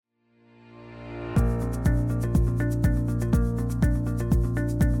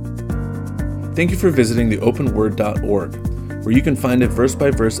Thank you for visiting the openword.org, where you can find a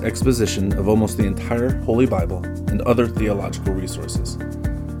verse-by-verse exposition of almost the entire Holy Bible and other theological resources.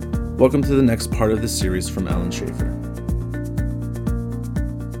 Welcome to the next part of this series from Alan Schaefer.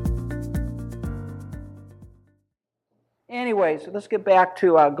 Anyway, so let's get back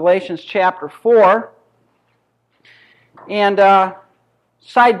to Galatians chapter 4. And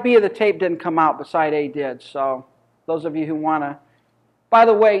side B of the tape didn't come out, but side A did. So those of you who want to... By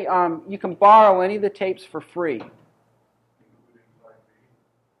the way, you can borrow any of the tapes for free.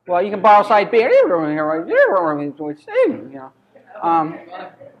 Well, you can borrow side B. You can borrow any of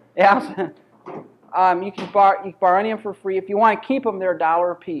them for free. If you want to keep them, they're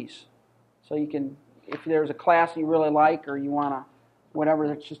 $1 a piece. So you can, if there's a class you really like, or you want to, whatever,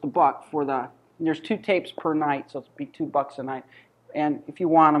 it's just $1 for the. There's 2 tapes per night, so it'll be $2 a night. And if you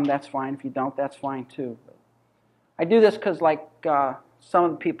want them, that's fine. If you don't, that's fine too. I do this because, like some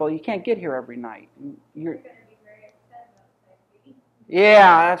of the people, you can't get here every night. You're going to be very upset about that.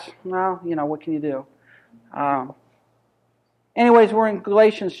 Yeah, that's, well, you know, what can you do? Anyways, we're in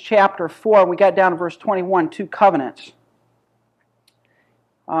Galatians chapter 4. We got down to verse 21, 2 covenants.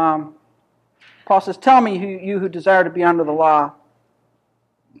 Paul says, "Tell me, you who desire to be under the law,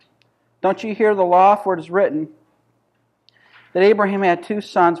 don't you hear the law? For it is written that Abraham had 2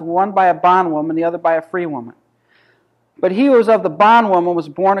 sons, one by a bondwoman, the other by a free woman. But he who was of the bondwoman was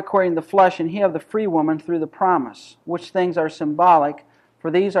born according to the flesh, and he of the free woman through the promise, which things are symbolic. For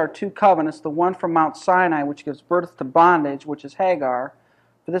these are 2 covenants, the one from Mount Sinai, which gives birth to bondage, which is Hagar.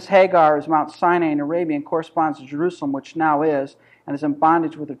 For this Hagar is Mount Sinai in Arabia, and corresponds to Jerusalem, which now is, and is in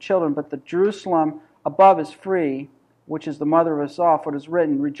bondage with her children. But the Jerusalem above is free, which is the mother of us all. For it is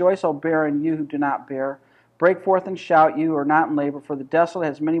written, Rejoice, O barren, you who do not bear. Break forth and shout, you who are not in labor, for the desolate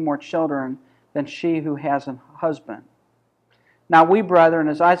has many more children than she who has a husband. Now we, brethren,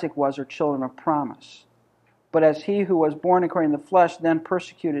 as Isaac was, are children of promise. But as he who was born according to the flesh then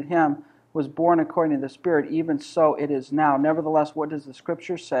persecuted him, was born according to the Spirit, even so it is now. Nevertheless, what does the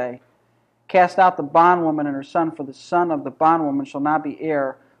Scripture say? Cast out the bondwoman and her son, for the son of the bondwoman shall not be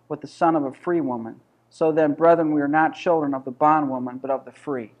heir with the son of a free woman. So then, brethren, we are not children of the bondwoman, but of the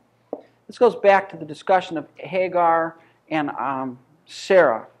free." This goes back to the discussion of Hagar and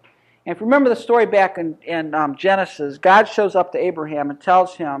Sarah. And if you remember the story back in Genesis, God shows up to Abraham and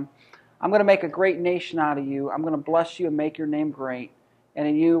tells him, "I'm going to make a great nation out of you. I'm going to bless you and make your name great. And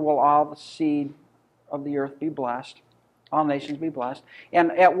in you will all the seed of the earth be blessed. All nations be blessed."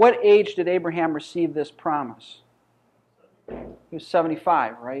 And at what age did Abraham receive this promise? He was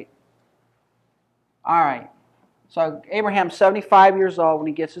 75, right? All right. So Abraham's 75 years old when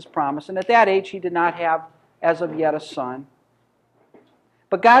he gets his promise. And at that age, he did not have, as of yet, a son.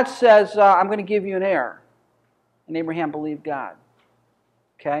 But God says, "I'm going to give you an heir." And Abraham believed God.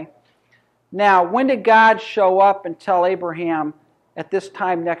 Okay? Now, when did God show up and tell Abraham, at this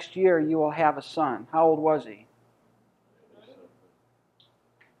time next year, you will have a son? How old was he?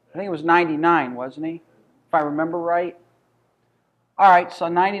 I think it was 99, wasn't he? If I remember right. All right, so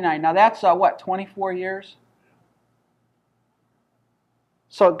 99. Now that's, 24 years?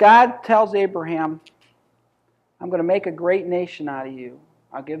 So God tells Abraham, "I'm going to make a great nation out of you.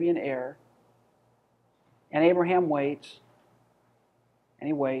 I'll give you an heir." And Abraham waits, and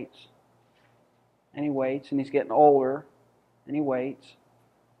he waits, and he waits, and he's getting older, and he waits,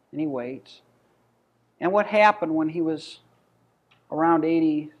 and he waits. And what happened when he was around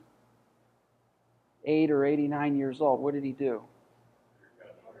 88 or 89 years old? What did he do?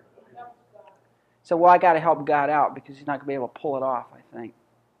 He said, "Well, I got to help God out because he's not going to be able to pull it off, I think."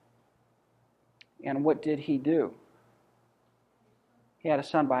 And what did he do? He had a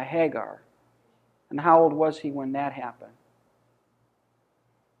son by Hagar. And how old was he when that happened?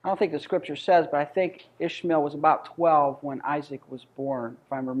 I don't think the Scripture says, but I think Ishmael was about 12 when Isaac was born,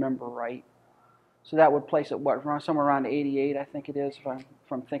 if I remember right. So that would place it, somewhere around 88, I think it is,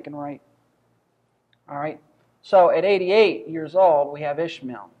 if I'm thinking right. All right. So at 88 years old, we have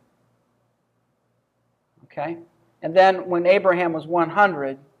Ishmael. Okay? And then when Abraham was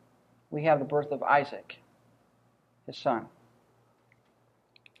 100, we have the birth of Isaac, his son.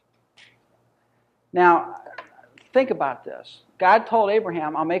 Now, think about this. God told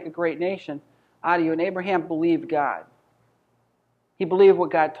Abraham, "I'll make a great nation out of you," and Abraham believed God. He believed what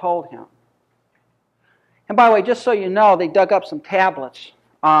God told him. And by the way, just so you know, they dug up some tablets.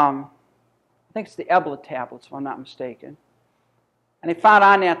 I think it's the Ebla tablets, if I'm not mistaken. And they found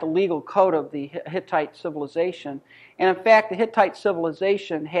on that the legal code of the Hittite civilization. And in fact, the Hittite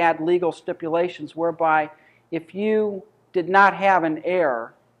civilization had legal stipulations whereby if you did not have an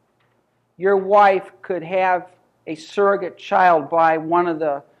heir, your wife could have a surrogate child by one of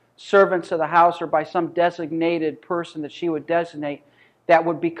the servants of the house or by some designated person that she would designate that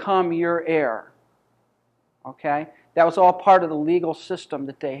would become your heir. Okay? That was all part of the legal system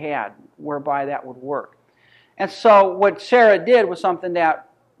that they had, whereby that would work. And so what Sarah did was something that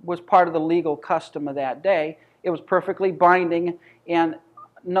was part of the legal custom of that day. It was perfectly binding, and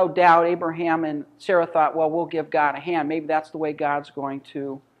no doubt Abraham and Sarah thought, well, we'll give God a hand. Maybe that's the way God's going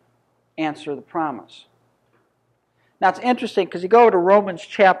to answer the promise. Now it's interesting because you go to Romans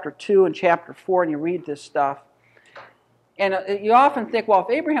chapter 2 and chapter 4 and you read this stuff. And you often think, well,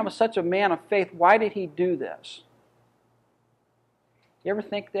 if Abraham was such a man of faith, why did he do this? You ever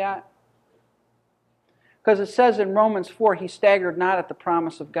think that? Because it says in Romans 4, he staggered not at the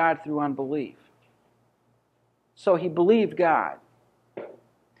promise of God through unbelief. So he believed God.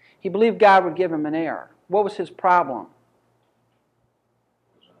 He believed God would give him an heir. What was his problem?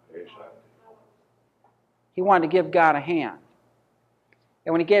 He wanted to give God a hand.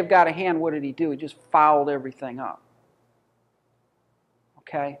 And when he gave God a hand, what did he do? He just fouled everything up.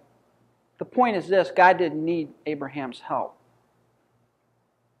 Okay? The point is this: God didn't need Abraham's help.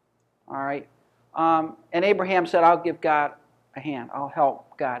 All right? And Abraham said, I'll give God a hand. I'll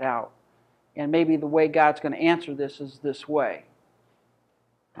help God out. And maybe the way God's going to answer this is this way.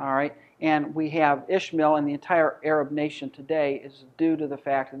 All right? And we have Ishmael, and the entire Arab nation today is due to the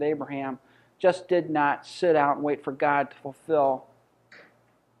fact that Abraham just did not sit out and wait for God to fulfill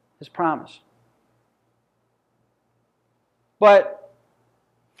his promise. But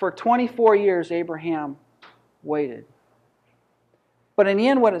for 24 years, Abraham waited. But in the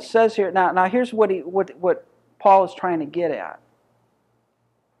end, what it says here, now here's what Paul is trying to get at.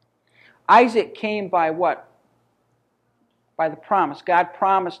 Isaac came by what? By the promise. God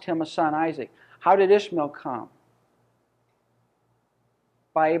promised him a son, Isaac. How did Ishmael come?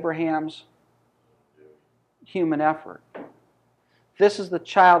 By Abraham's human effort. This is the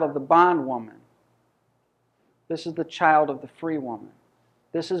child of the bondwoman. This is the child of the free woman.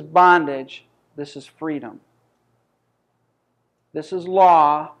 This is bondage. This is freedom. This is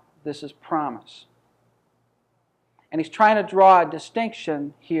law. This is promise. And he's trying to draw a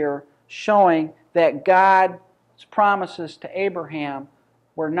distinction here, showing that God's promises to Abraham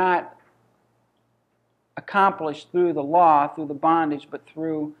were not accomplished through the law, through the bondage, but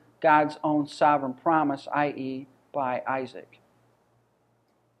through God's own sovereign promise, i.e., by Isaac.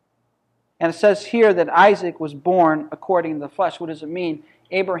 And it says here that Isaac was born according to the flesh. What does it mean?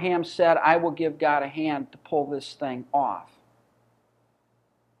 Abraham said, I will give God a hand to pull this thing off.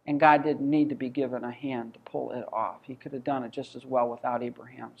 And God didn't need to be given a hand to pull it off. He could have done it just as well without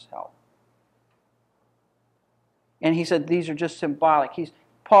Abraham's help. And he said these are just symbolic.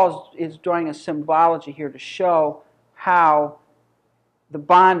 Paul is drawing a symbology here to show how the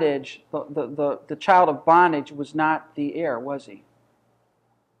bondage, the child of bondage was not the heir, was he?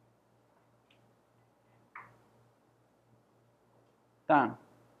 Don,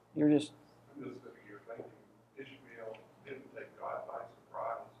 you're just... I'm just sitting here thinking Ishmael didn't take God by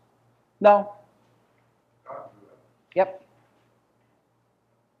surprise. No. God knew it. Yep.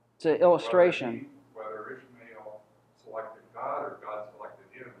 It's an illustration. Whether Ishmael selected God or God selected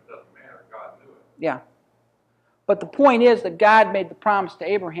him, it doesn't matter. God knew it. Yeah. But the point is that God made the promise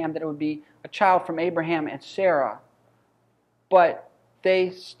to Abraham that it would be a child from Abraham and Sarah. But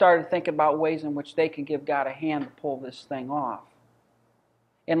they started thinking about ways in which they could give God a hand to pull this thing off.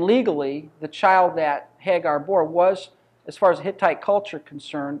 And legally, the child that Hagar bore was, as far as Hittite culture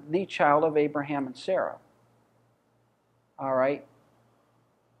concerned, the child of Abraham and Sarah. All right?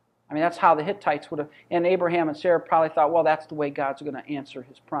 I mean, that's how the Hittites would have... And Abraham and Sarah probably thought, well, that's the way God's going to answer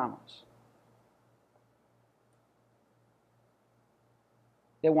his promise.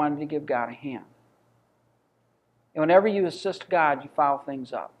 They wanted to give God a hand. And whenever you assist God, you foul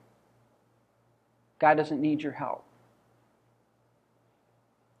things up. God doesn't need your help.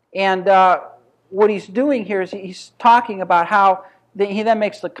 And what he's doing here is he's talking about how he then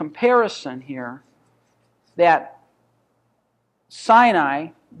makes the comparison here that Sinai,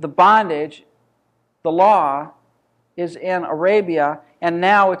 the bondage, the law, is in Arabia, and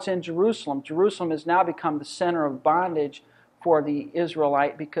now it's in Jerusalem. Jerusalem has now become the center of bondage for the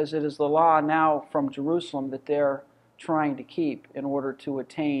Israelite because it is the law now from Jerusalem that they're trying to keep in order to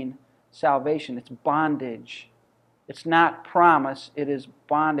attain salvation. It's bondage. It's not promise, it is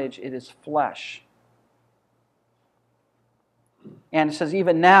bondage, it is flesh. And it says,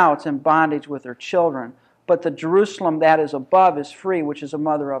 even now it's in bondage with her children. But the Jerusalem that is above is free, which is a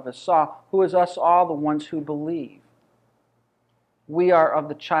mother of us all, who is us all, the ones who believe. We are of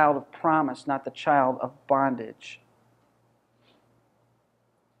the child of promise, not the child of bondage.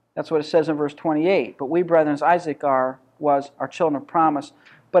 That's what it says in verse 28. But we, brethren, as Isaac was our children of promise.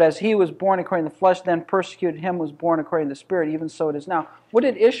 But as he was born according to the flesh, then persecuted him who was born according to the Spirit, even so it is now. What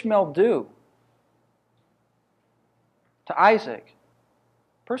did Ishmael do to Isaac?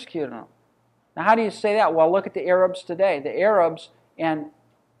 Persecuted him. Now how do you say that? Well, look at the Arabs today. The Arabs and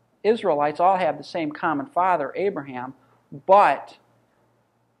Israelites all have the same common father, Abraham, but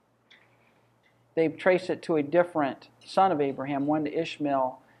they trace it to a different son of Abraham, one to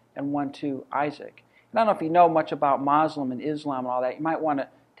Ishmael and one to Isaac. And I don't know if you know much about Muslim and Islam and all that. You might want to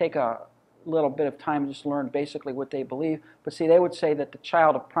take a little bit of time and just learn basically what they believe. But see, they would say that the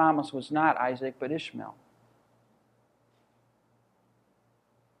child of promise was not Isaac, but Ishmael.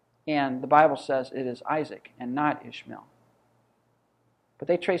 And the Bible says it is Isaac and not Ishmael. But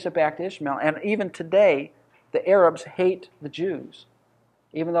they trace it back to Ishmael. And even today, the Arabs hate the Jews.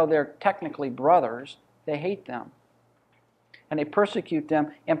 Even though they're technically brothers, they hate them. And they persecute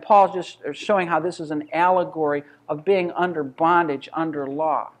them. And Paul's just showing how this is an allegory of being under bondage, under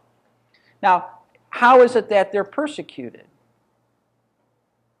law. Now, how is it that they're persecuted?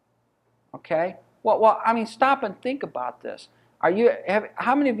 Okay? Well, I mean, stop and think about this.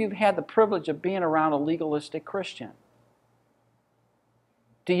 How many of you have had the privilege of being around a legalistic Christian?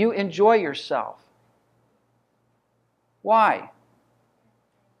 Do you enjoy yourself? Why?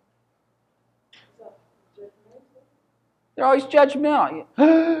 They're always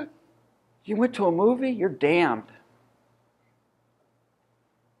judgmental. You went to a movie? You're damned.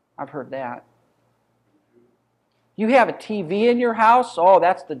 I've heard that. You have a TV in your house? Oh,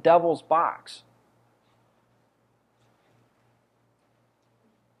 that's the devil's box.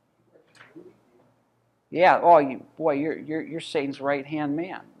 Yeah, oh, you're Satan's right-hand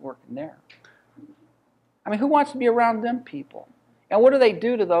man working there. I mean, who wants to be around them people? And what do they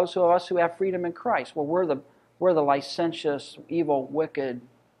do to those of us who have freedom in Christ? Well, we're the licentious, evil, wicked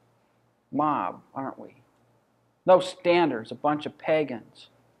mob, aren't we? No standards, a bunch of pagans.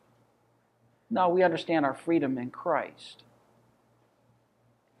 No, we understand our freedom in Christ.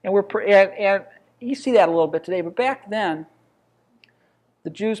 And and you see that a little bit today, but back then, the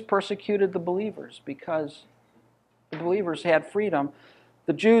Jews persecuted the believers because the believers had freedom.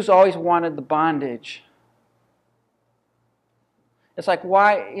 The Jews always wanted the bondage. It's like,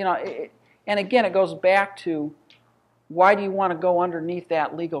 why, and again, it goes back to, why do you want to go underneath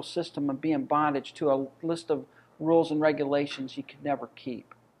that legal system and be in bondage to a list of rules and regulations you could never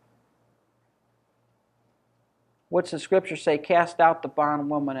keep? What's the scripture say? Cast out the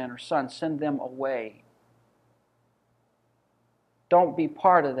bondwoman and her son. Send them away. Don't be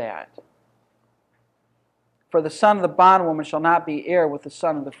part of that. For the son of the bondwoman shall not be heir with the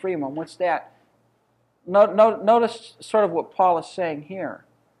son of the free one. What's that? Notice sort of what Paul is saying here.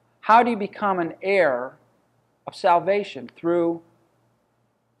 How do you become an heir of salvation? Through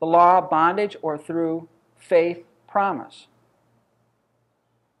the law of bondage or through faith promise?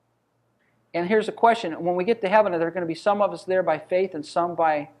 And here's a question. When we get to heaven, are there going to be some of us there by faith and some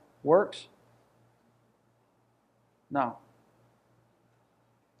by works? No.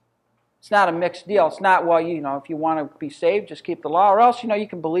 It's not a mixed deal. It's not, well, if you want to be saved, just keep the law, or else, you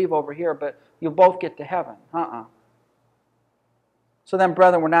can believe over here, but you'll both get to heaven. So then,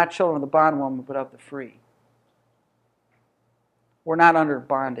 brethren, we're not children of the bondwoman, but of the free. We're not under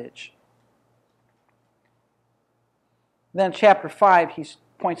bondage. Then chapter 5, he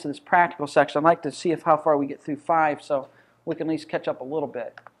points to this practical section. I'd like to see how far we get through 5 so we can at least catch up a little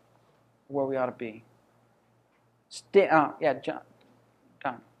bit where we ought to be.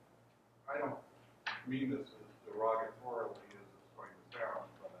 John. I don't mean this as derogatorily as it's going to sound,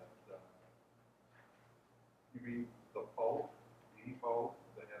 but you mean the Pope,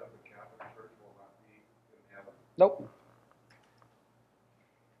 the head of the Catholic Church, will not be in heaven? Nope.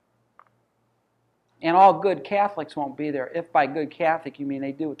 And all good Catholics won't be there. If by good Catholic you mean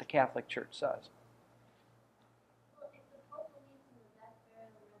they do what the Catholic Church says. Well, if the Pope believes in the death,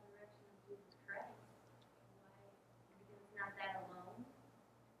 burial, and resurrection of Jesus Christ, because it's not that alone.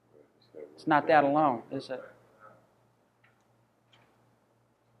 It's not that alone, is it?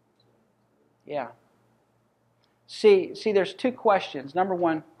 Yeah. See, there's two questions. Number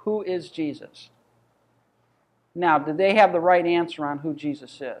one, who is Jesus? Now, did they have the right answer on who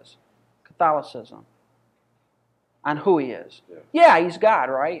Jesus is? Catholicism. On who he is. Yeah, he's God,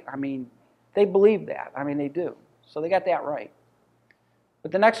 right? I mean, they believe that. I mean, they do. So they got that right.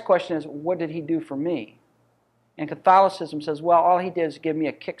 But the next question is, what did he do for me? And Catholicism says, well, all he did is give me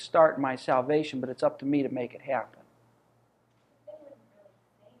a kickstart in my salvation, but it's up to me to make it happen. They wouldn't really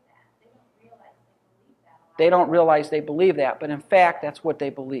say that. They don't realize they believe that. They don't realize they believe that, but in fact, that's what they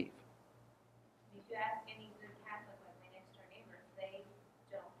believe. If you ask any good Catholic, like my next door neighbors, they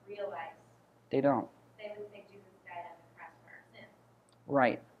don't realize. They don't. They would say Jesus died on the cross for our sins.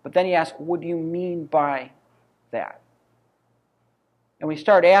 Right. But then you ask, what do you mean by that? And we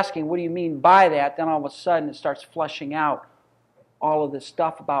start asking, what do you mean by that? Then all of a sudden it starts fleshing out all of this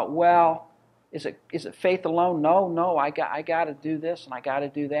stuff about, well, is it faith alone? No, I got to do this and I got to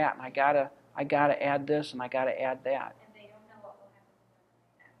do that and I got to add this and I got to add that. And they don't know what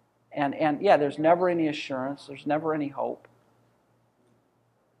will happen. And yeah, there's never any assurance. There's never any hope.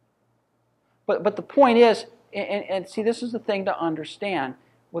 But the point is, and see, this is the thing to understand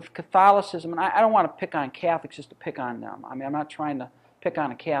with Catholicism, and I don't want to pick on Catholics just to pick on them. I mean, I'm not trying to pick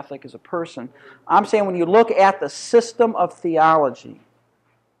on a Catholic as a person. I'm saying when you look at the system of theology,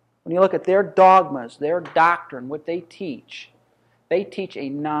 when you look at their dogmas, their doctrine, what they teach a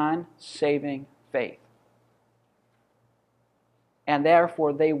non-saving faith. And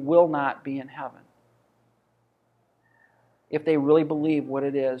therefore, they will not be in heaven if they really believe what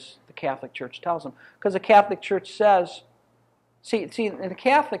it is the Catholic Church tells them. Because the Catholic Church says, see, in the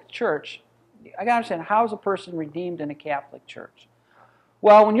Catholic Church, I got to understand, how is a person redeemed in a Catholic Church?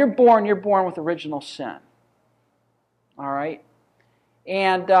 Well, when you're born with original sin. All right?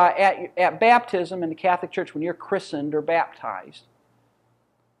 And at baptism in the Catholic Church, when you're christened or baptized,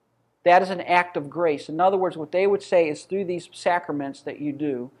 that is an act of grace. In other words, what they would say is through these sacraments that you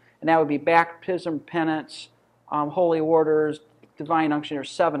do, and that would be baptism, penance, holy orders, divine unction, there's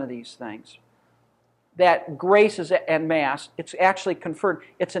 7 of these things. That grace is, and Mass, it's actually conferred.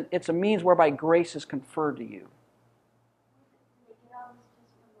 It's a means whereby grace is conferred to you. They get all this just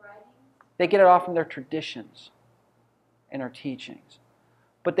from writings? They get it all from their traditions and their teachings.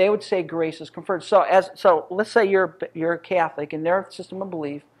 But they would say grace is conferred. So let's say you're a Catholic, in their system of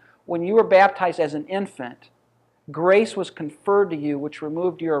belief, when you were baptized as an infant, grace was conferred to you, which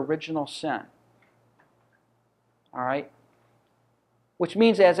removed your original sin. All right? Which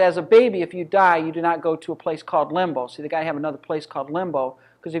means as a baby, if you die, you do not go to a place called limbo. See, they got to have another place called limbo,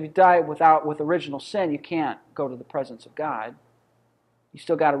 because if you die with original sin, you can't go to the presence of God. You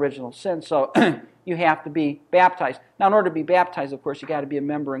still got original sin, so you have to be baptized. Now, in order to be baptized, of course, you got to be a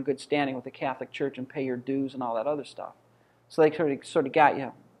member in good standing with the Catholic Church and pay your dues and all that other stuff. So they sort of got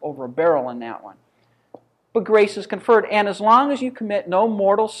you over a barrel in that one. But grace is conferred, and as long as you commit no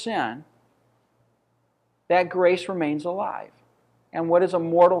mortal sin, that grace remains alive. And what is a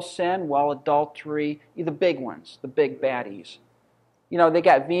mortal sin? Well, adultery, the big ones, the big baddies. You know, they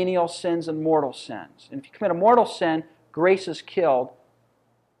got venial sins and mortal sins. And if you commit a mortal sin, grace is killed.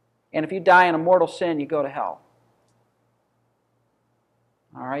 And if you die in a mortal sin, you go to hell.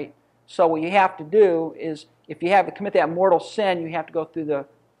 All right? So what you have to do is, if you have to commit that mortal sin, you have to go through the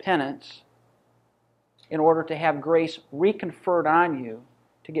penance in order to have grace reconferred on you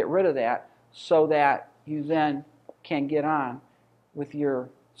to get rid of that, so that you then can get on with your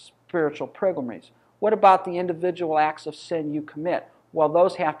spiritual pilgrimage. What about the individual acts of sin you commit? Well,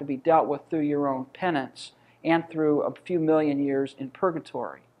 those have to be dealt with through your own penance and through a few million years in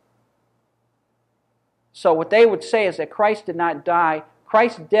purgatory. So what they would say is that Christ did not die.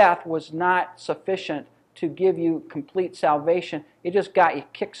 Christ's death was not sufficient to give you complete salvation. It just got you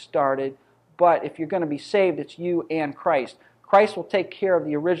kick-started. But if you're going to be saved, it's you and Christ. Christ will take care of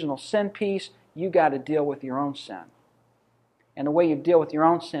the original sin piece. You got to deal with your own sin. And the way you deal with your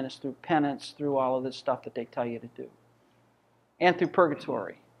own sin is through penance, through all of this stuff that they tell you to do. And through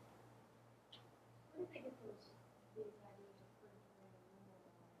purgatory. Where did they get these ideas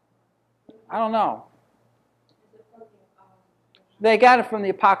of purgatory? I don't know. Is it from the They got it from the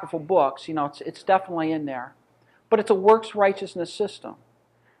apocryphal books. You know, it's definitely in there. But it's a works righteousness system.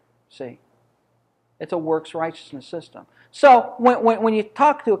 See? It's a works righteousness system. So when you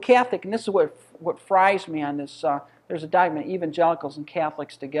talk to a Catholic, and this is what fries me on this, there's a document, Evangelicals and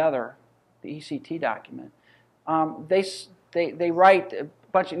Catholics Together, the ECT document. They write, a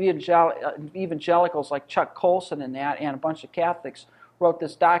bunch of evangelicals like Chuck Colson and that, and a bunch of Catholics wrote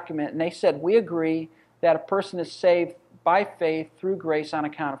this document, and they said, we agree that a person is saved by faith through grace on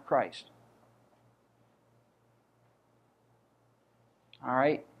account of Christ. All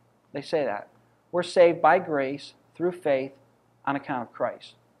right? They say that. We're saved by grace through faith on account of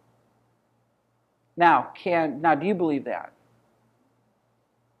Christ. Now, do you believe that?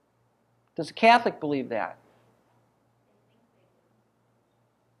 Does a Catholic believe that?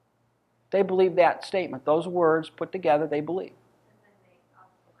 They believe that statement. Those words put together, they believe.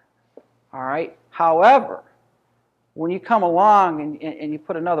 All right? However, when you come along and you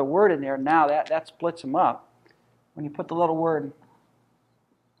put another word in there, now that splits them up. When you put the little word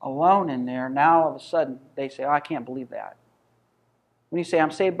alone in there, now all of a sudden they say, I can't believe that. When you say,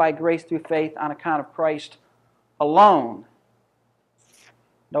 I'm saved by grace through faith on account of Christ alone.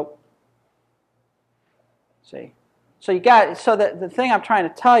 Nope. See? So the thing I'm trying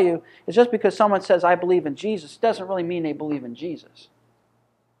to tell you is just because someone says, I believe in Jesus, doesn't really mean they believe in Jesus.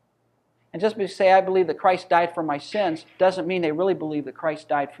 And just because they say, I believe that Christ died for my sins, doesn't mean they really believe that Christ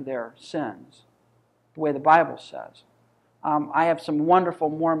died for their sins, the way the Bible says. I have some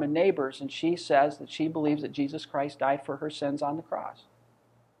wonderful Mormon neighbors, and she says that she believes that Jesus Christ died for her sins on the cross.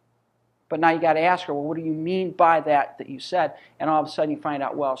 But now you got to ask her, well, what do you mean by that you said? And all of a sudden you find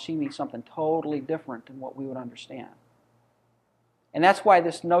out, well, she means something totally different than what we would understand. And that's why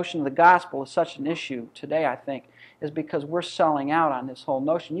this notion of the gospel is such an issue today, I think, is because we're selling out on this whole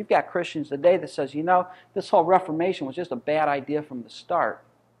notion. You've got Christians today that says, this whole Reformation was just a bad idea from the start.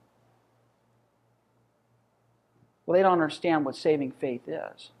 Well, they don't understand what saving faith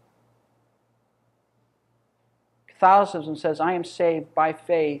is. Catholicism says, I am saved by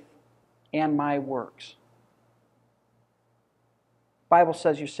faith and my works. The Bible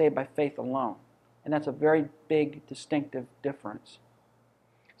says you're saved by faith alone. And that's a very big, distinctive difference.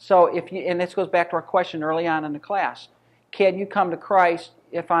 So and this goes back to our question early on in the class. Can you come to Christ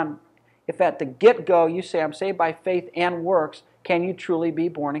if at the get-go you say, I'm saved by faith and works, can you truly be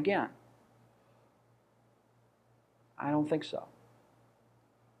born again? I don't think so.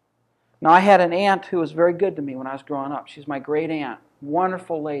 Now, I had an aunt who was very good to me when I was growing up. She's my great aunt.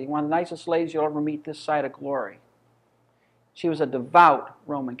 Wonderful lady. One of the nicest ladies you'll ever meet this side of glory. She was a devout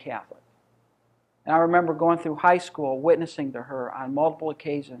Roman Catholic. And I remember going through high school, witnessing to her on multiple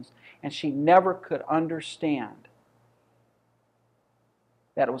occasions, and she never could understand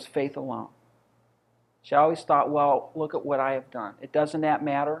that it was faith alone. She always thought, well, look at what I have done. Doesn't that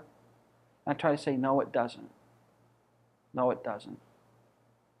matter? And I try to say, no, it doesn't. No, it doesn't.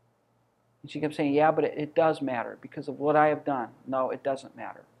 And she kept saying, yeah, but it does matter because of what I have done. No, it doesn't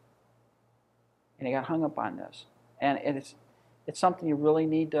matter. And I got hung up on this. And it's something you really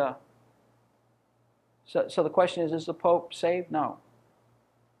need to... So the question is the Pope saved? No.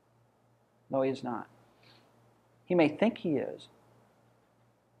 No, he is not. He may think he is,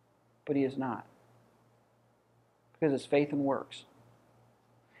 but he is not. Because it's faith and works.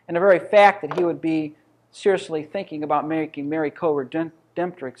 And the very fact that he would be seriously thinking about making Mary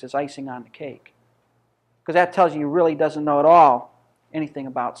co-redemptrix is icing on the cake. Because that tells you he really doesn't know at all anything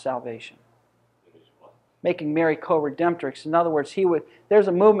about salvation. Making Mary co-redemptrix. In other words, there's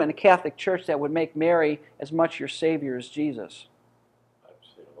a movement in the Catholic Church that would make Mary as much your Savior as Jesus. I've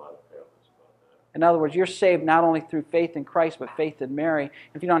seen a lot of pamphlets about that. In other words, you're saved not only through faith in Christ, but faith in Mary.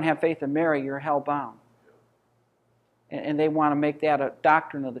 If you don't have faith in Mary, you're hell-bound. And they want to make that a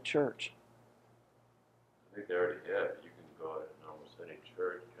doctrine of the church. I think they already have. You can go to almost any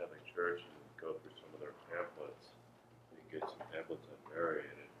church, Catholic church, and go through some of their pamphlets. You can get some pamphlets on Mary,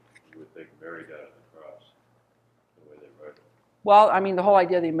 and you would think Mary died on the cross, the way they write it. Well, I mean, the whole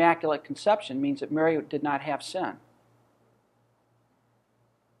idea of the Immaculate Conception means that Mary did not have sin.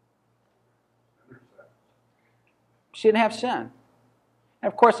 She didn't have sin. And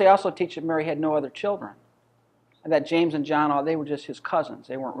of course, they also teach that Mary had no other children. And that James and John, they were just his cousins.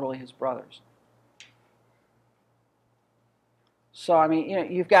 They weren't really his brothers. So, I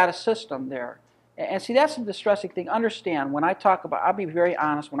mean, you've got a system there. And see, that's the distressing thing. Understand, when I talk about, I'll be very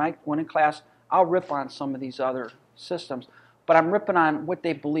honest, when in class, I'll rip on some of these other systems. But I'm ripping on what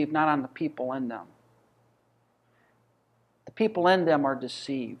they believe, not on the people in them. The people in them are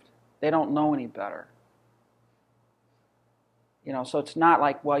deceived. They don't know any better. So it's not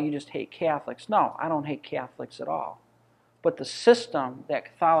like, well, you just hate Catholics. No, I don't hate Catholics at all. But the system that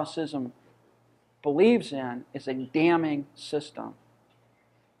Catholicism believes in is a damning system.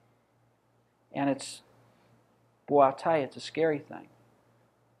 And I'll tell you, it's a scary thing.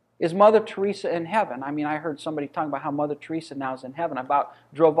 Is Mother Teresa in heaven? I mean, I heard somebody talking about how Mother Teresa now is in heaven. I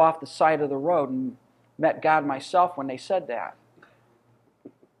drove off the side of the road and met God myself when they said that.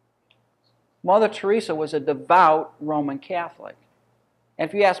 Mother Teresa was a devout Roman Catholic. And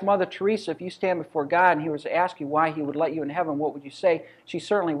if you ask Mother Teresa, if you stand before God and he was to ask you why he would let you in heaven, what would you say? She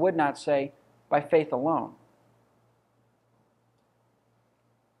certainly would not say, by faith alone.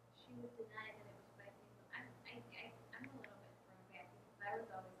 She would deny that it was by faith. I'm a little bit thrown back because I was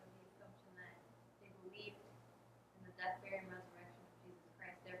always of the assumption that they believed in the death, burial, and resurrection of Jesus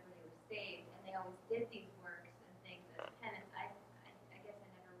Christ, therefore they were saved, and they always did these works and things as penance. I guess I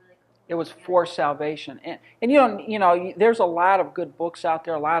never really could. It was for salvation. And there's a lot of good books out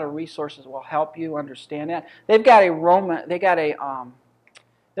there, a lot of resources will help you understand that.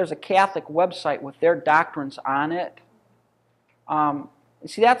 There's a Catholic website with their doctrines on it.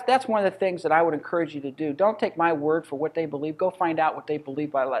 See, that's one of the things that I would encourage you to do. Don't take my word for what they believe. Go find out what they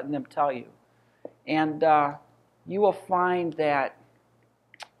believe by letting them tell you. And you will find that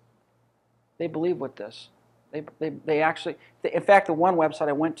they believe with this. They actually, in fact, the one website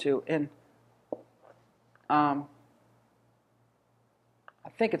I went to, I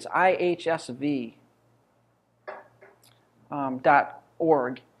think it's ihsv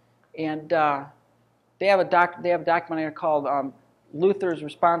 .org, and they have a documentary called "Luther's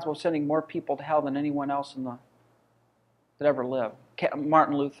Responsible for Sending More People to Hell Than Anyone Else that Ever Lived."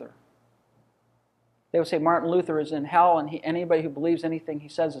 Martin Luther. They would say Martin Luther is in hell, and anybody who believes anything he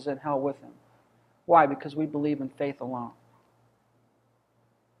says is in hell with him. Why? Because we believe in faith alone.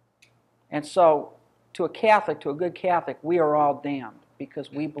 And so, to a Catholic, to a good Catholic, we are all damned because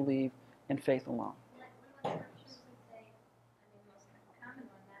we believe in faith alone. What scriptures would say, I mean, most common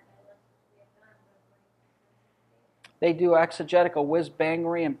one, that we have done, but They do exegetical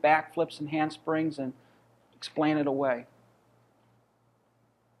whiz-bangery and backflips and handsprings and explain it away.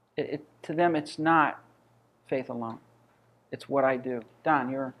 To them, it's not faith alone. It's what I do. Don,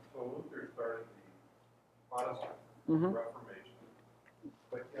 you're... So Luther started the Protestant Mhm. Reformation,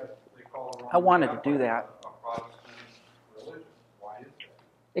 but yet they call it I wanted to do that. a Protestant religion. Why is that?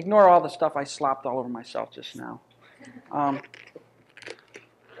 Ignore all the stuff I slopped all over myself just now.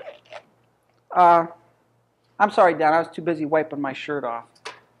 I'm sorry, Don. I was too busy wiping my shirt off.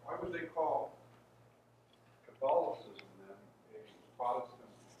 Why would they call Catholicism then a Protestant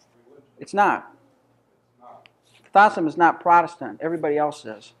religion? It's not. It's not. Catholicism is not Protestant. Everybody else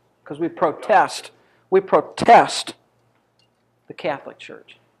is. Because we protest. We protest the Catholic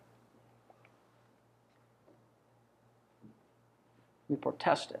Church. We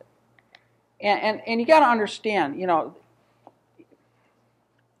protest it. And you got to understand,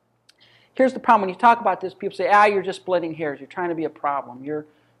 here's the problem. When you talk about this, people say, you're just splitting hairs. You're trying to be a problem. You're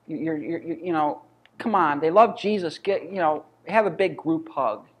come on. They love Jesus. Have a big group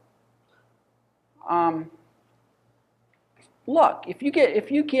hug. Look, if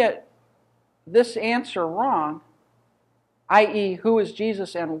you get this answer wrong, i.e., who is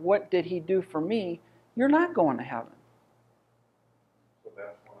Jesus and what did he do for me, you're not going to heaven. So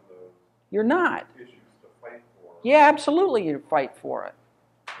that's one of those You're not. issues to fight for. Yeah, absolutely you fight for it.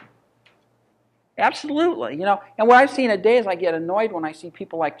 Absolutely. And what I've seen today is I get annoyed when I see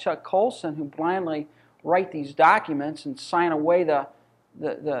people like Chuck Colson who blindly write these documents and sign away the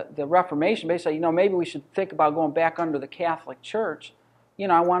Reformation. Basically, maybe we should think about going back under the Catholic Church.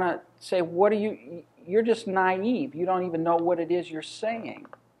 I want to say, you're just naive. You don't even know what it is you're saying.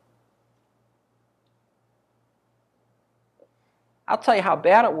 I'll tell you how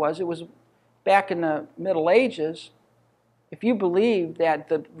bad it was. It was back in the Middle Ages. If you believed that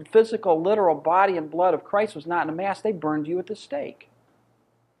the physical, literal body and blood of Christ was not in the Mass, they burned you at the stake.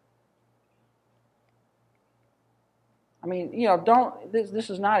 I mean,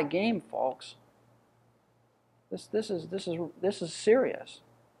 this is not a game, folks. This is serious.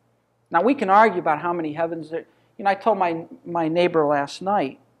 Now we can argue about how many heavens there. I told my neighbor last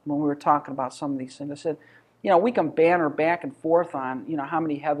night when we were talking about some of these things. I said, we can banter back and forth on how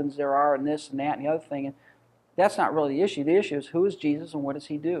many heavens there are and this and that and the other thing, and that's not really the issue. The issue is who is Jesus and what does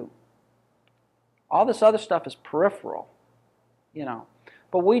he do. All this other stuff is peripheral,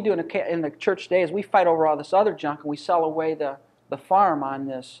 But what we do in the church today is we fight over all this other junk and we sell away the farm on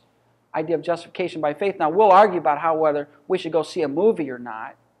this idea of justification by faith. Now, we'll argue about whether we should go see a movie or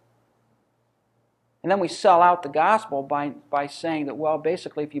not. And then we sell out the gospel by saying that, well,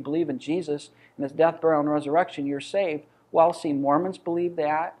 basically, if you believe in Jesus and his death, burial, and resurrection, you're saved. Well, see, Mormons believe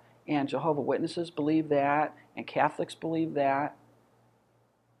that, and Jehovah's Witnesses believe that, and Catholics believe that.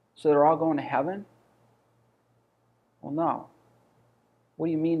 So they're all going to heaven? Well, no. What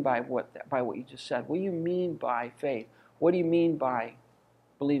do you mean by what you just said? What do you mean by faith? What do you mean by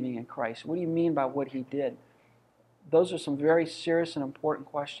believing in Christ? What do you mean by what he did? Those are some very serious and important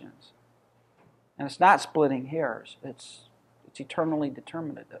questions. And it's not splitting hairs. It's eternally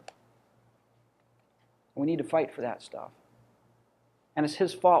determinative. We need to fight for that stuff. And it's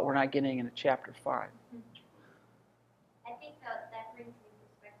his fault we're not getting into chapter 5. I think that brings me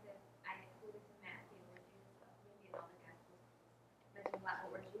perspective. I included in Matthew where Jesus, maybe in all the Gospels, mentioned about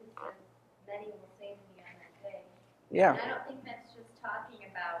where Jesus says, "Many will say to me on that day." Yeah. And I don't think that's just talking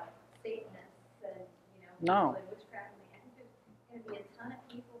about Satanists and No. and witchcraft. I think there's going to be a ton of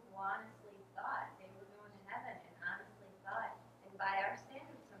people who honestly thought they were going to heaven and honestly thought, and by our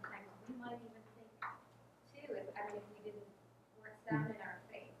standards, sometimes we might even think too. If we weren't sound in our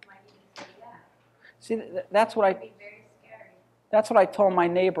faith, might even say yeah. See, that's what It'd be very scary. That's what I told my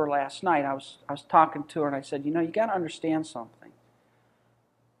neighbor last night. I was talking to her and I said, you got to understand something.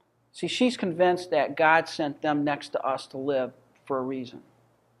 See, she's convinced that God sent them next to us to live for a reason.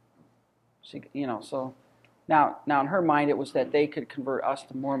 She, so now in her mind it was that they could convert us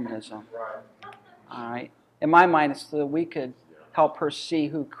to Mormonism. Right. All right. In my mind, it's so that we could help her see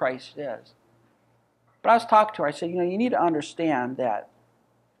who Christ is. But I was talking to her. I said, you need to understand that,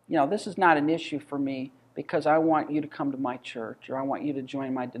 this is not an issue for me because I want you to come to my church or I want you to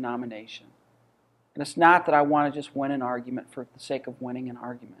join my denomination. And it's not that I want to just win an argument for the sake of winning an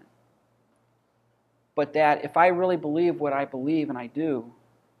argument. But that if I really believe what I believe, and I do,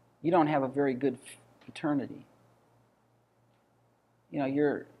 you don't have a very good eternity.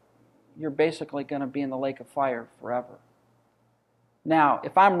 You're basically going to be in the lake of fire forever. Now,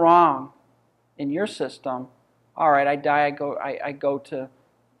 if I'm wrong in your system, all right, I die, I go to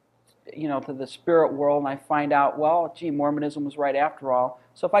to the spirit world, and I find out, well, gee, Mormonism was right after all.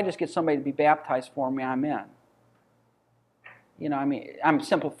 So if I just get somebody to be baptized for me, I'm in. I'm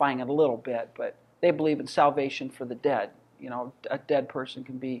simplifying it a little bit, but they believe in salvation for the dead. A dead person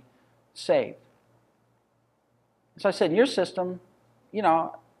can be saved. So I said, in your system,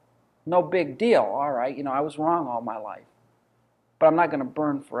 no big deal. All right, I was wrong all my life. But I'm not going to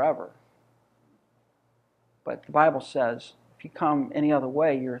burn forever. But the Bible says, if you come any other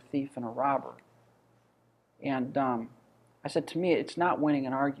way, you're a thief and a robber. And I said, to me, it's not winning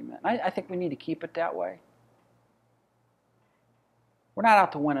an argument. I think we need to keep it that way. We're not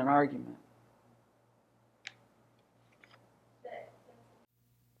out to win an argument.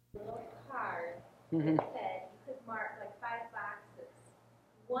 The little card Mm-hmm. that said you could mark like 5 boxes.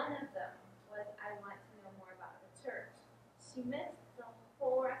 One of them was, I want to know more about the church. She missed the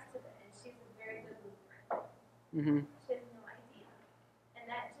whole rest of it, and she's a very good Lutheran. Mm-hmm. She has no idea.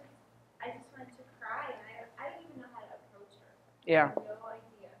 And I just wanted to cry, and I don't even know how to approach her. Yeah. I have no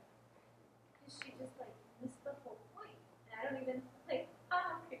idea. Because she just missed the whole point. And I don't even,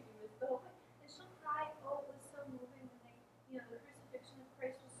 how could you miss the whole point? And she'll cry, oh, it was so moving, and the crucifixion of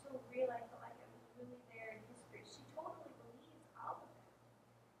Christ was so real, I felt like I was really there in history. She totally believes all of it.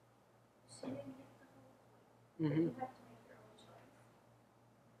 She didn't get the whole point. Mm-hmm. You have to make your own choice.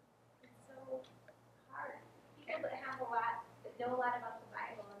 It's so hard. People that have that know a lot about the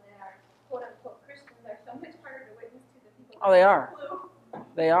Bible and that are quote unquote Christians are so much harder to witness to than people. Oh, they are. Blue.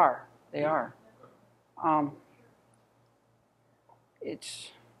 They are. It's,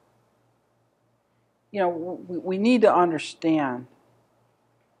 we need to understand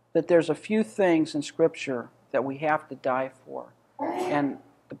that there's a few things in Scripture that we have to die for. And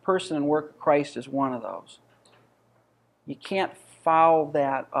the person and work of Christ is one of those. You can't foul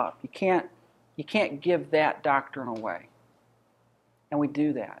that up. You can't give that doctrine away. And we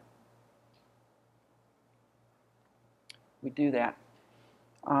do that.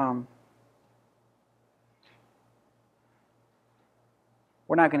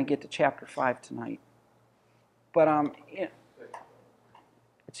 We're not going to get to chapter 5 tonight. But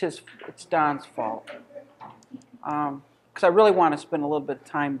it's Don's fault. Because I really want to spend a little bit of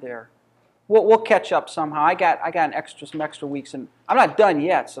time there. We'll catch up somehow. I got some extra weeks, and I'm not done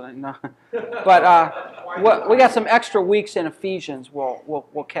yet. So no. But we got some extra weeks in Ephesians.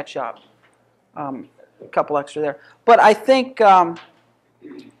 We'll catch up. A couple extra there. But I think, for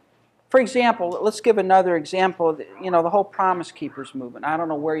example, let's give another example. The whole Promise Keepers movement. I don't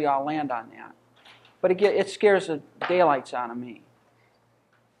know where y'all land on that, but it scares the daylights out of me.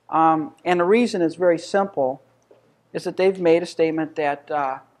 And the reason is very simple, is that they've made a statement that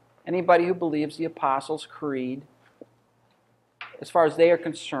anybody who believes the Apostles' Creed, as far as they are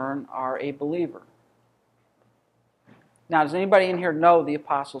concerned, are a believer. Now, does anybody in here know the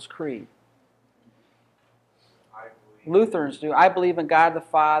Apostles' Creed? Lutherans do. I believe in God the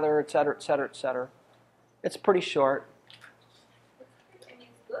Father, etc., etc., etc. It's pretty short.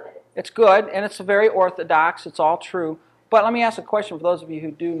 It's good, and it's very orthodox. It's all true. But let me ask a question for those of you who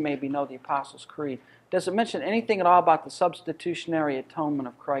do maybe know the Apostles' Creed. Does it mention anything at all about the substitutionary atonement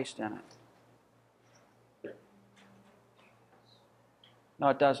of Christ in it? No,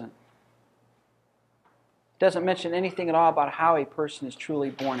 it doesn't. It doesn't mention anything at all about how a person is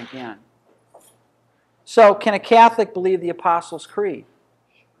truly born again. So, can a Catholic believe the Apostles' Creed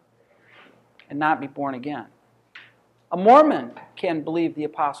and not be born again? A Mormon can believe the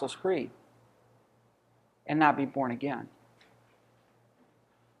Apostles' Creed and not be born again.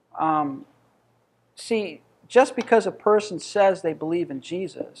 See, just because a person says they believe in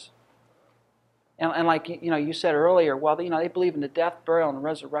Jesus, and like you said earlier, well, they believe in the death, burial, and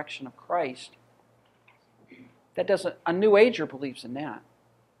resurrection of Christ. That doesn't. A New Ager believes in that.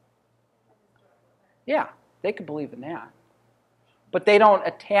 Yeah, they could believe in that, but they don't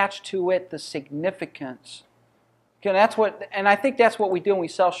attach to it the significance. Okay, and I think that's what we do when we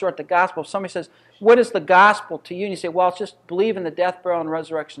sell short the gospel. If somebody says, "What is the gospel to you?" and you say, "Well, it's just believe in the death, burial, and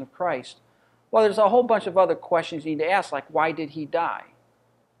resurrection of Christ." Well, there's a whole bunch of other questions you need to ask, like why did he die?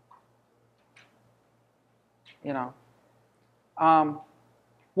 You know.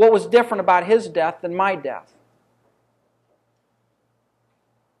 What was different about his death than my death?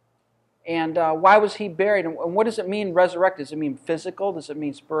 And why was he buried? And what does it mean resurrected? Does it mean physical? Does it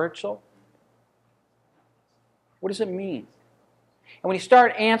mean spiritual? What does it mean? And when you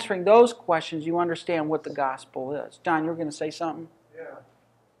start answering those questions, you understand what the gospel is. John, you were going to say something? Yeah,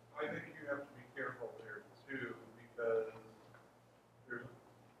 I think you have to be careful there too, because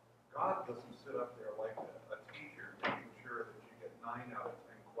God doesn't sit up there like a teacher making sure that you get 9 out of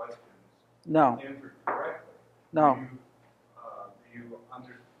 10 questions No. answered correctly. No. Do you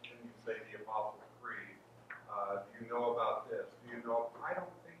understand? You say the Apostles' Creed. Do you know about this? Do you know? I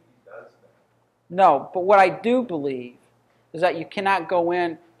don't think he does that. No, but what I do believe is that you cannot go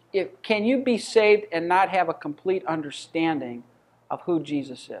in. Can you be saved and not have a complete understanding of who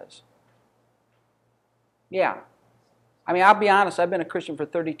Jesus is? Yeah. I mean, I'll be honest, I've been a Christian for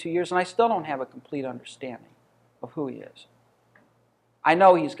 32 years and I still don't have a complete understanding of who he is. I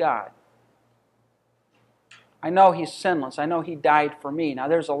know he's God. I know he's sinless. I know he died for me. Now,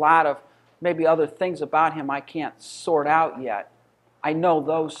 there's a lot of maybe other things about him I can't sort out yet. I know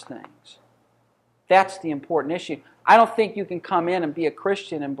those things. That's the important issue. I don't think you can come in and be a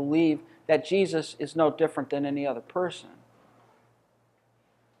Christian and believe that Jesus is no different than any other person.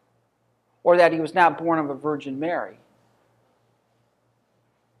 Or that he was not born of a Virgin Mary.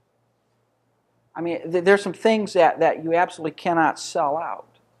 I mean, there's some things that you absolutely cannot sell out.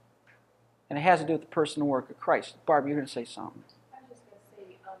 And it has to do with the person and work of Christ. Barb, you're going to say something. I was just going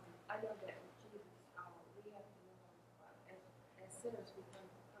to say, I know that with Jesus, we have to know, as sinners, we come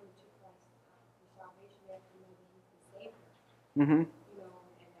to Christ for salvation. We have to know that he's the Savior. Mm-hmm. You know,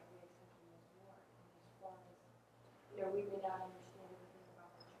 and that we accept him as Lord. And as far as, you know, we may not understand everything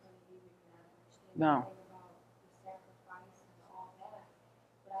about the Trinity, we may not understand No. everything about the sacrifice and all that.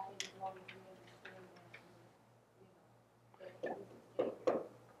 But I think as long as we understand that, that he is the Savior.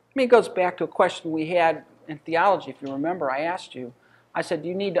 I mean, it goes back to a question we had in theology, if you remember. I asked you, I said,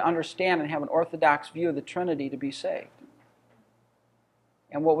 you need to understand and have an orthodox view of the Trinity to be saved.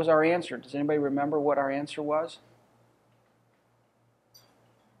 And what was our answer? Does anybody remember what our answer was?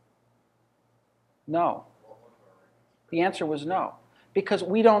 No. The answer was no. Because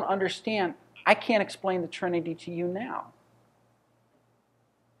we don't understand. I can't explain the Trinity to you now.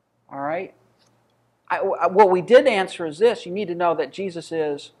 All right? What we did answer is this. You need to know that Jesus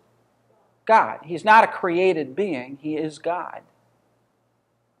is God. He's not a created being. He is God.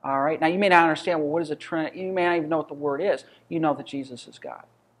 All right? Now, you may not understand, well, what is a Trinity? You may not even know what the word is. You know that Jesus is God.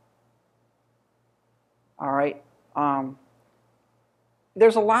 All right?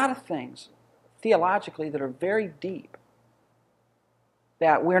 There's a lot of things, theologically, that are very deep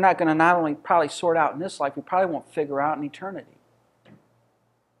that we're not going to not only probably sort out in this life, we probably won't figure out in eternity.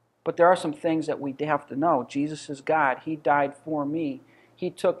 But there are some things that we have to know. Jesus is God. He died for me. He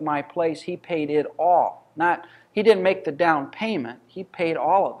took my place. He paid it all. He didn't make the down payment. He paid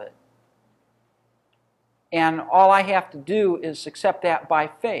all of it. And all I have to do is accept that by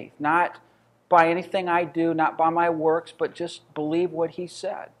faith, not by anything I do, not by my works, but just believe what he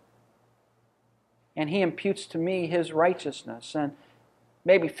said. And he imputes to me his righteousness. And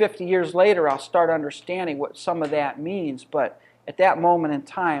maybe 50 years later, I'll start understanding what some of that means, but at that moment in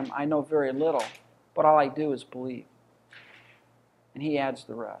time, I know very little, but all I do is believe. And he adds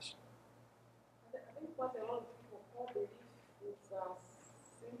the rest. I think what a lot of people call belief is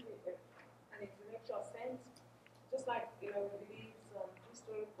simply an intellectual sense, just like, you know, believe some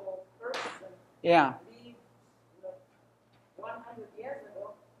historical person Yeah. lived, 100 years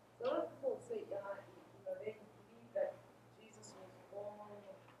ago. So a lot of people say, they believe that Jesus was born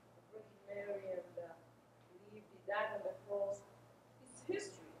of Virgin Mary and he died on the cross. It's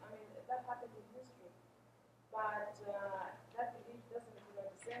history. I mean, that happened in history. But that belief doesn't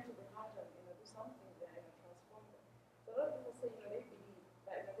descend to the heart and do something there and transform them. So a lot of people say, they believe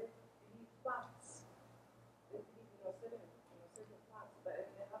that they believe facts. They believe certain facts, but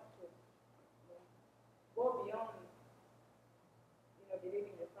they have to go beyond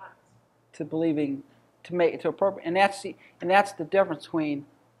believing the facts. To believing, to appropriate, and that's the difference between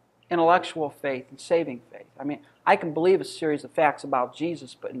intellectual faith and saving faith. I mean, I can believe a series of facts about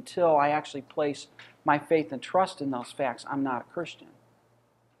Jesus, but until I actually place my faith and trust in those facts, I'm not a Christian.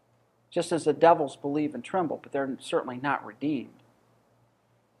 Just as the devils believe and tremble, but they're certainly not redeemed.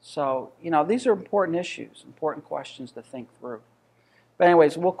 So, these are important issues, important questions to think through. But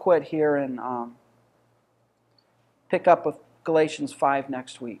anyways, we'll quit here and pick up with Galatians 5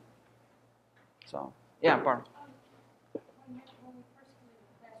 next week. So, yeah, Barb. When we first came into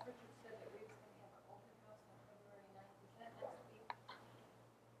class, Richard said that we were going to have an open house on February 9th. Is that next week?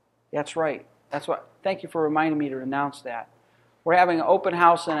 That's right. That's what. Thank you for reminding me to announce that. We're having an open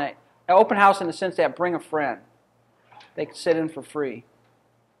house an open house in the sense that bring a friend. They can sit in for free.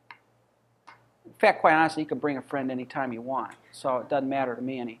 In fact, quite honestly, you can bring a friend anytime you want, so it doesn't matter to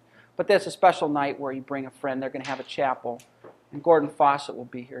me any. But there's a special night where you bring a friend. They're going to have a chapel, and Gordon Fawcett will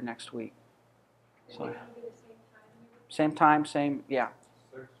be here next week. So, same time, yeah.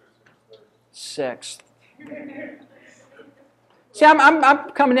 6th. See,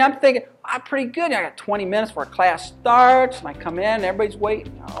 I'm coming in, I'm thinking, I'm pretty good. I got 20 minutes before class starts, and I come in, and everybody's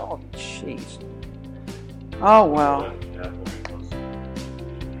waiting. Oh, jeez. Oh, well.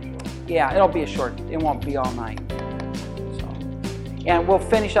 Yeah, it'll be it won't be all night. So, and we'll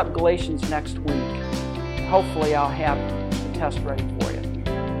finish up Galatians next week. Hopefully I'll have the test ready for you.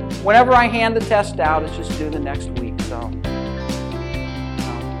 Whenever I hand the test out, it's just due the next week. So,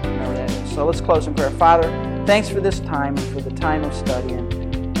 whenever that is. So let's close in prayer. Father, thanks for this time and for the time of studying.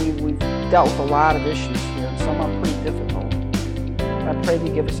 We've dealt with a lot of issues here, and some are pretty difficult. I pray that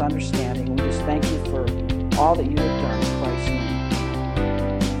you give us understanding. And we just thank you for all that you have done in Christ's name.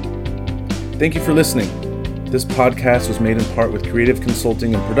 Thank you for listening. This podcast was made in part with creative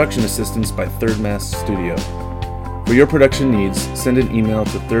consulting and production assistance by Third Mass Studio. For your production needs, send an email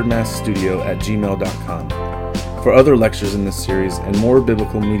to thirdmassstudio@gmail.com. For other lectures in this series and more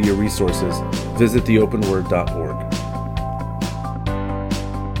biblical media resources, visit theopenword.org.